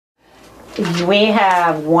We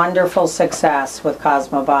have wonderful success with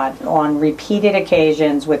Cosmobot on repeated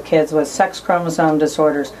occasions with kids with sex chromosome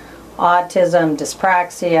disorders, autism,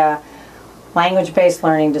 dyspraxia, language-based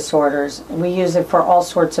learning disorders. We use it for all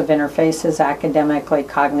sorts of interfaces, academically,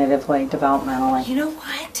 cognitively, developmentally. You know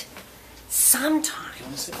what?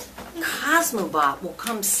 Sometimes Cosmobot will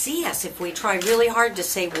come see us if we try really hard to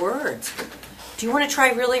say words. Do you want to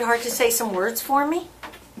try really hard to say some words for me?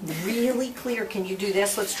 Really clear. Can you do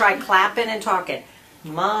this? Let's try clapping and talking.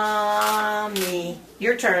 Mommy.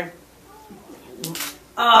 Your turn.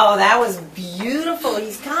 Oh, that was beautiful.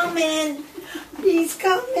 He's coming. He's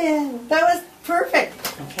coming. That was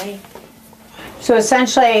perfect. Okay. So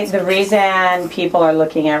essentially, the reason people are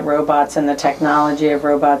looking at robots and the technology of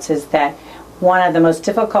robots is that one of the most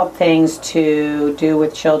difficult things to do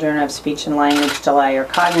with children of speech and language delay or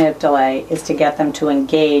cognitive delay is to get them to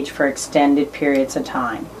engage for extended periods of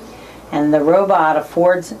time. And the robot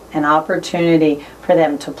affords an opportunity for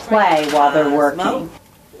them to play while they're working.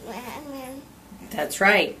 That's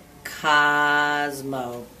right.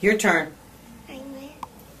 Cosmo. Your turn.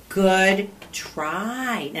 Good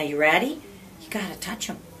try. Now you ready? You gotta touch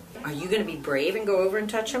him. Are you gonna be brave and go over and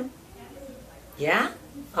touch him? Yeah?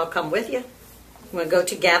 I'll come with you. You wanna go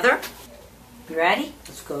together? You ready?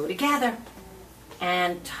 Let's go together.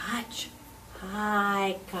 And touch.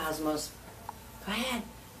 Hi, Cosmos. Go ahead.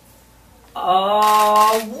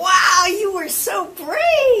 Oh, wow, you were so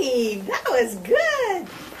brave. That was good.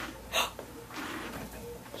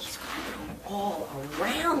 He's going to go all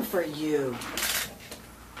around for you.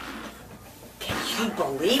 Can you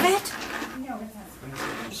believe it?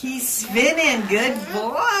 He's spinning. Good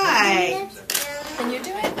boy. Can you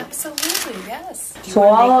do it? Absolutely, yes. So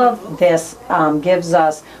all of this gives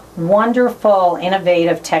us wonderful,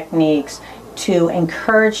 innovative techniques to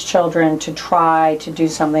encourage children to try to do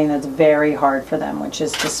something that's very hard for them, which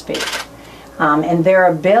is to speak. And their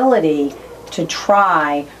ability to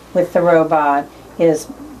try with the robot is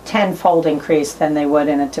tenfold increased than they would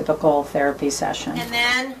in a typical therapy session. And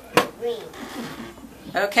then?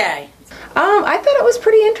 Okay. I thought it was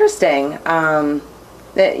pretty interesting.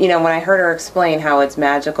 That, you know, when I heard her explain how it's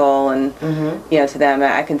magical and, you know, to them,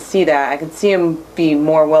 I can see that. I can see them be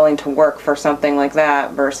more willing to work for something like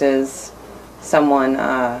that versus someone,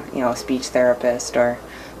 you know, a speech therapist or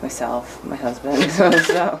myself, my husband.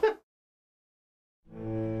 So.